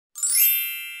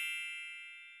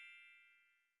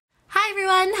Hi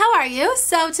everyone, how are you?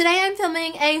 So today I'm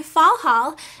filming a fall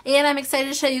haul and I'm excited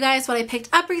to show you guys what I picked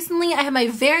up recently. I have my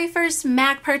very first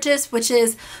MAC purchase, which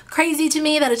is crazy to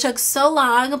me that it took so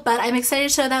long, but I'm excited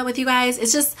to show that with you guys.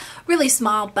 It's just really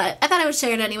small, but I thought I would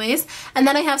share it anyways. And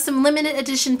then I have some limited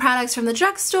edition products from the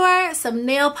drugstore, some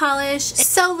nail polish.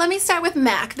 So let me start with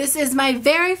MAC. This is my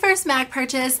very first MAC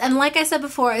purchase, and like I said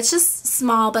before, it's just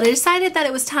small, but I decided that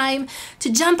it was time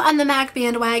to jump on the MAC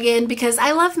bandwagon because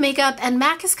I love makeup, and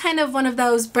MAC is kind of one of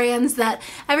those brands that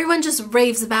everyone just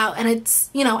raves about, and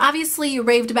it's, you know, obviously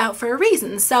raved about for a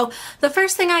reason. So the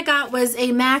first thing I got was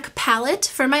a MAC palette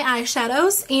for my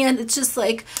eyeshadows, and it's just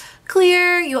like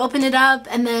clear, you open it up,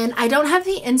 and then I don't have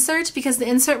the insert because the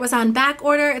insert was on back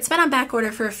order. It's been on back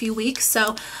order for a few weeks,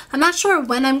 so I'm not sure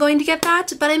when I'm going to get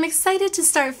that, but I'm excited to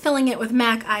start filling it with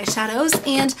MAC eyeshadows.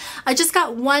 And I just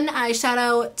got one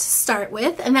eyeshadow to start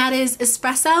with, and that is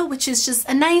Espresso, which is just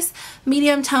a nice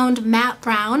medium toned matte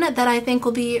brown that I think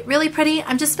will be really pretty.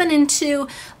 I've just been into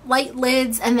light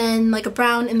lids and then like a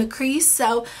brown in the crease,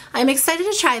 so I'm excited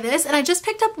to try this. And I just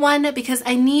picked up one because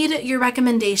I need your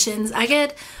recommendations. I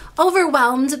get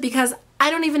overwhelmed because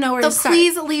I don't even know where to start. So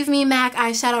please leave me MAC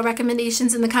eyeshadow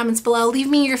recommendations in the comments below. Leave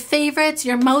me your favorites,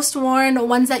 your most worn,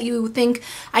 ones that you think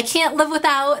I can't live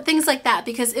without, things like that,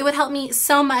 because it would help me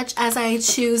so much as I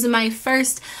choose my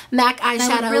first MAC eyeshadow.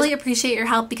 I would really appreciate your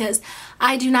help because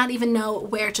I do not even know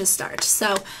where to start.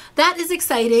 So that is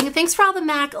exciting. Thanks for all the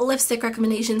MAC lipstick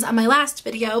recommendations on my last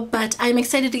video, but I'm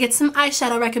excited to get some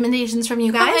eyeshadow recommendations from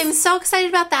you guys. I'm so excited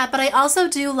about that, but I also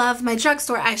do love my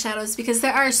drugstore eyeshadows because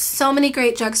there are so many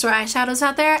great drugstore eyeshadows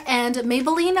out there, and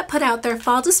Maybelline put out their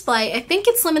fall display. I think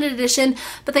it's limited edition,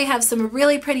 but they have some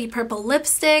really pretty purple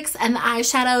lipsticks, and the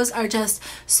eyeshadows are just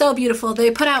so beautiful.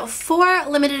 They put out 4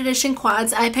 limited edition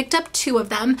quads, and I picked up 2 of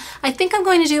them. I think I'm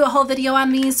going to do a whole video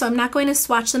on these, so I'm not going to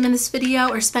swatch them in this video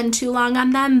or spend too long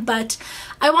on them, but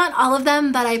I want all of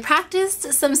them. But I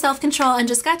practiced some self-control and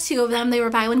just got 2 of them. They were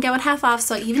buy one get one half off,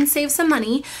 so I even saved some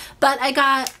money. But I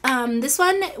got this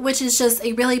one, which is just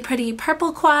a really pretty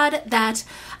purple quad that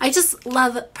I just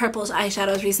love purple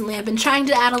eyeshadows recently. I've been trying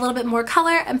to add a little bit more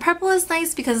color, and purple is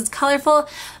nice because it's colorful,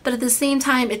 but at the same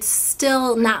time it's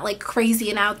still not like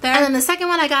crazy and out there. And then the second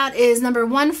one I got is number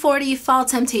 140 Fall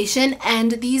Temptation,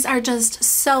 and these are just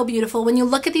so beautiful. When you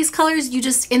look at these colors, you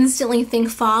just instantly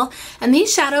think fall, and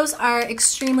these shadows are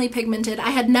extremely pigmented. I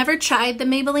had never tried the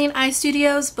Maybelline Eye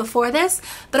Studios before this,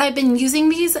 but I've been using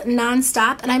these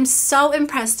non-stop, and I'm so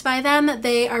impressed by them.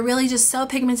 They are really just so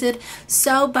pigmented,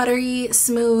 so buttery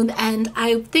smooth, and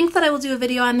I think that I will do a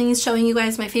video on these showing you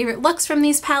guys my favorite looks from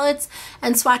these palettes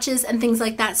and swatches and things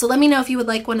like that, so let me know if you would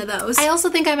like one of those. I also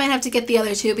think I might have to get the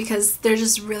other 2 because they're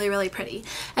just really, really pretty.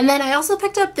 And then I also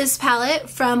picked up this palette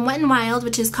from Wet n Wild,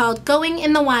 which is called Going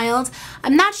in the Wild.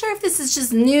 I'm not sure if this is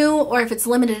just new or if it's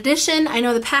limited edition. I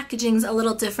know the packaging's a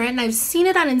little different, and I've seen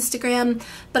it on Instagram,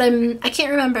 but I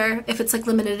can't remember if it's like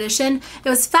limited edition. It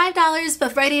was $5,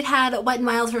 but Rite Aid had Wet n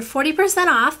Wild for 40%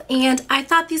 off, and I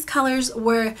thought these colors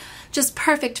were just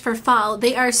perfect for fall.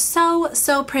 They are so,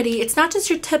 so pretty. It's not just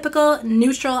your typical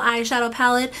neutral eyeshadow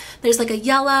palette. There's like a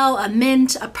yellow, a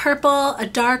mint, a purple, a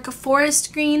dark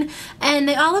forest green, and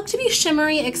they all look to be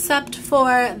shimmery except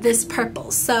for this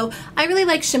purple. So I really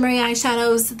like shimmery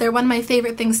eyeshadows. They're one of my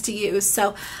favorite things to use.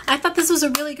 So I thought this was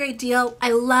a really great deal.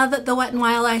 I love the Wet n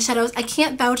Wild eyeshadows. I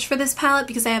can't vouch for this palette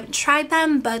because I haven't tried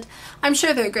them, but I'm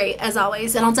sure they're great as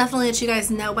always, and I'll definitely let you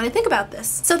guys know what I think about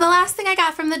this. So the last thing I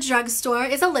got from the drugstore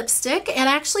is a lipstick, and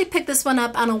I actually picked this one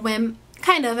up on a whim,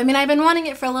 kind of. I mean, I've been wanting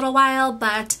it for a little while,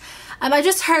 but I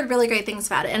just heard really great things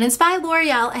about it, and it's by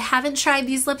L'Oreal. I haven't tried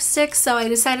these lipsticks, so I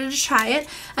decided to try it,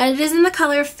 and it is in the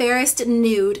color Fairest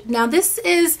Nude. Now this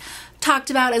is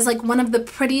talked about as like one of the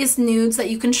prettiest nudes that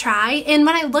you can try, and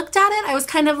when I looked at it, I was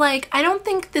kind of like, I don't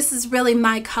think this is really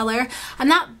my color. I'm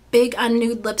not big on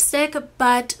nude lipstick,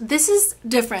 but this is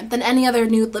different than any other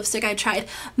nude lipstick I tried.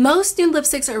 Most nude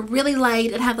lipsticks are really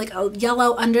light and have like a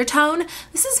yellow undertone.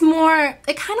 This is more,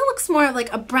 it kind of looks more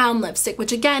like a brown lipstick,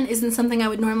 which again isn't something I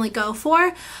would normally go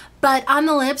for, but on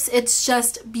the lips it's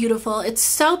just beautiful. It's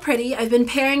so pretty. I've been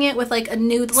pairing it with like a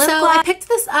nude lip gloss. I picked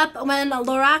this up when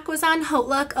LORAC was on Haute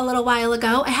Look a little while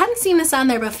ago. I hadn't seen this on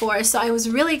there before, so I was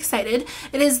really excited.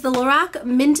 It is the LORAC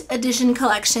Mint Edition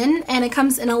collection, and it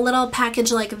comes in a little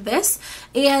package like this,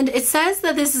 and it says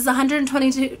that this is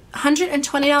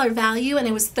 $120 value, and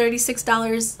it was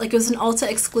 $36, like it was an Ulta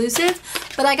exclusive,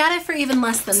 but I got it for even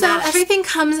less than that. So everything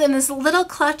comes in this little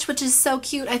clutch, which is so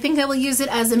cute. I think I will use it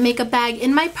as a makeup bag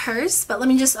in my purse. purse, but let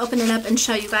me just open it up and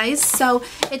show you guys. So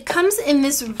it comes in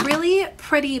this really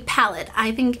pretty palette.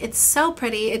 I think it's so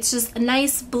pretty. It's just a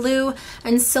nice blue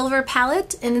and silver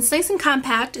palette, and it's nice and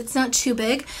compact. It's not too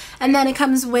big. And then it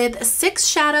comes with 6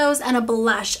 shadows and a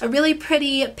blush, a really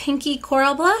pretty pinky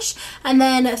coral blush, and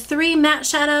then 3 matte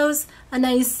shadows, a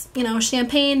nice, you know,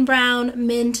 champagne brown,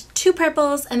 mint, 2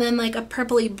 purples, and then like a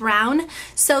purpley brown.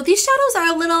 So these shadows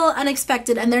are a little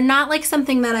unexpected, and they're not like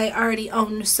something that I already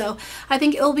own. So I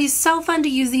think it will be so fun to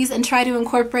use these and try to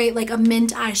incorporate like a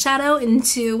mint eyeshadow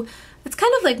into, it's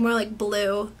kind of like more like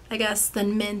blue, I guess,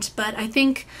 than mint, but I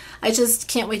think I just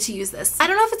can't wait to use this. I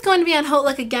don't know if it's going to be on Haute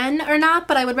Look again or not,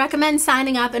 but I would recommend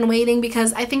signing up and waiting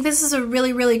because I think this is a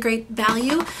really, really great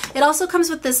value. It also comes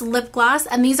with this lip gloss,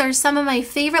 and these are some of my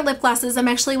favorite lip glosses. I'm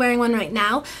actually wearing one right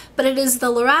now, but it is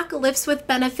the LORAC Lips with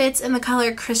Benefits in the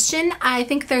color Christian. I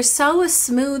think they're so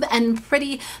smooth and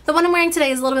pretty. The one I'm wearing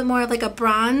today is a little bit more of like a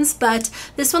bronze, but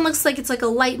this one looks like it's like a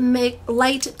light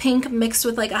pink mixed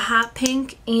with like a hot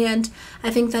pink, and I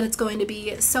think that it's going to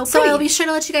be so pretty. So I'll be sure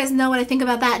to let you guys know what I think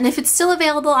about that, and if it's still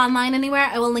available online anywhere,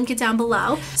 I will link it down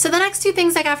below. So the next 2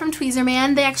 things I got from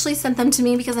Tweezerman, they actually sent them to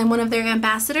me because I'm one of their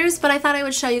ambassadors, but I thought I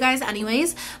would show you guys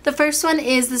anyways. The first one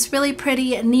is this really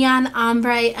pretty neon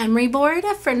ombre emery board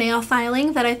for nail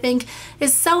filing that I think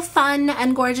is so fun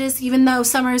and gorgeous. Even though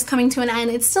summer is coming to an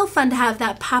end, it's still fun to have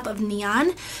that pop of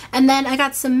neon. And then I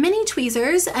got some mini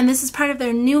tweezers, and this is part of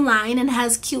their new line and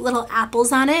has cute little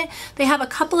apples on it. They have a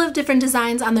couple of different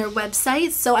designs on their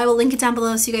website, so I will link it down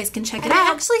below so you guys can check it out.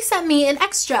 They actually sent me an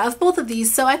extra of both of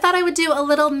these, so I thought I would do a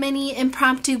little mini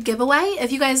impromptu giveaway.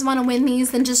 If you guys want to win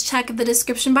these, then just check the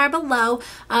description bar below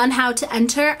on how to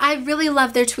enter. I really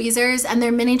love their tweezers, and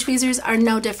their mini tweezers are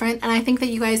no different, and I think that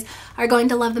you guys are going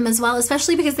to love them as well,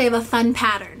 especially because they have a fun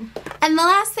pattern. And the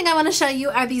last thing I want to show you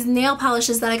are these nail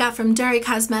polishes that I got from Dury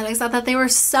Cosmetics. I thought they were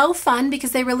so fun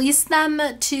because they released them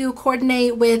to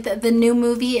coordinate with the new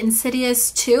movie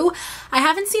Insidious 2. I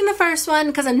haven't seen the first one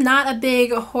because I'm not a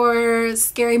big horror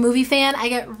scary movie fan. I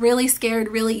get really scared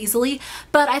really easily,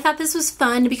 but I thought this was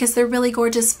fun because they're really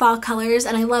gorgeous fall colors,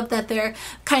 and I love that they're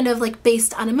kind of like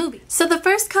based on a movie. So the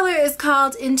first color is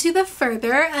called Into the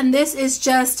Further, and this is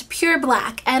just pure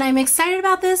black, and I'm excited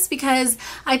about this because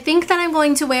I think that I'm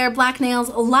going to wear black nails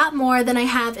a lot more than I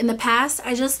have in the past.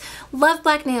 I just love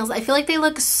black nails. I feel like they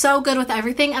look so good with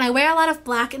everything, and I wear a lot of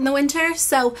black in the winter,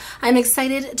 so I'm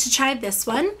excited to try this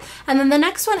one. And then the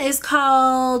next one is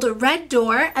called Red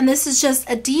Door, and this is just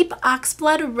a deep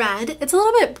oxblood red. It's a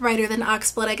little bit brighter than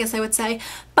oxblood, I guess I would say,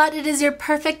 but it is your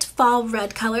perfect fall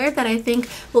red color that I think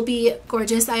will be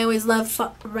gorgeous. I always love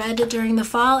red during the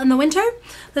fall and the winter.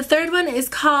 The third one is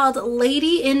called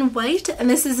Lady in White, and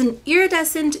this is an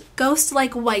iridescent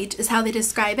ghost-like white is how they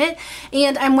describe it,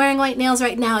 and I'm wearing white nails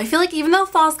right now. I feel like even though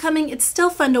fall's coming, it's still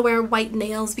fun to wear white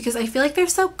nails because I feel like they're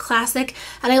so classic,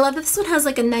 and I love that this one has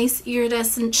like a nice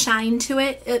iridescent shine to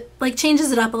it. It like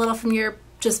changes it up a little from your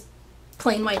just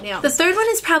plain white nail. The third one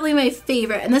is probably my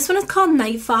favorite, and this one is called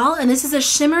Nightfall, and this is a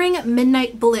shimmering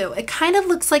midnight blue. It kind of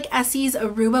looks like Essie's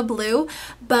Aruba blue,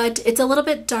 but it's a little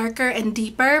bit darker and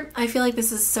deeper. I feel like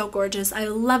this is so gorgeous. I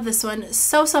love this one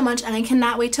so much, and I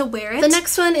cannot wait to wear it. The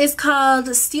next one is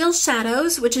called Steel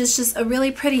Shadows, which is just a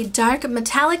really pretty dark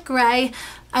metallic gray.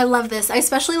 I love this. I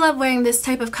especially love wearing this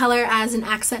type of color as an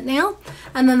accent nail.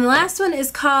 And then the last one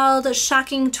is called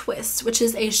Shocking Twist, which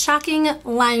is a shocking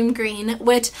lime green,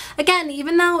 which again,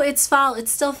 even though it's fall,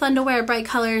 it's still fun to wear bright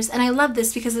colors. And I love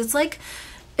this because it's like,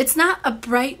 it's not a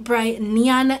bright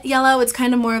neon yellow. It's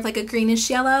kind of more of like a greenish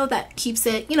yellow that keeps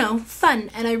it, you know,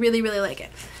 fun. And I really like it.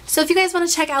 So if you guys want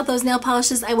to check out those nail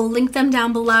polishes, I will link them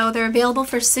down below. They're available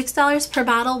for $6 per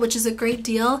bottle, which is a great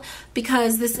deal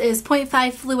because this is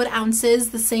 0.5 fluid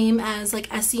ounces, the same as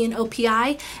like Essie and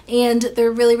OPI, and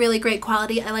they're really great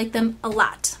quality. I like them a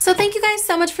lot. So thank you guys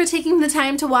so much for taking the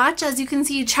time to watch. As you can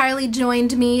see, Charlie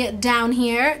joined me down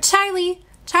here. Charlie,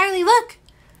 look!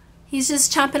 He's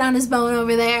just chomping on his bone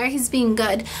over there. He's being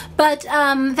good. But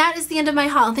that is the end of my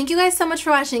haul. Thank you guys so much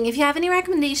for watching. If you have any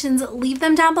recommendations, leave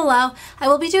them down below. I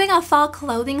will be doing a fall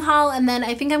clothing haul, and then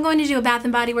I think I'm going to do a Bath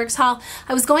 & Body Works haul.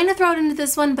 I was going to throw it into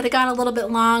this one, but it got a little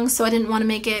bit long, so I didn't want to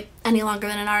make it any longer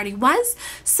than it already was.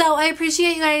 So I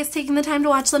appreciate you guys taking the time to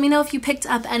watch. Let me know if you picked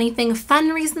up anything fun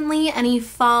recently, any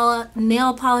fall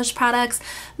nail polish products,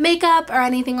 makeup, or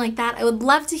anything like that. I would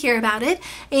love to hear about it,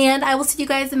 and I will see you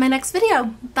guys in my next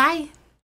video. Bye!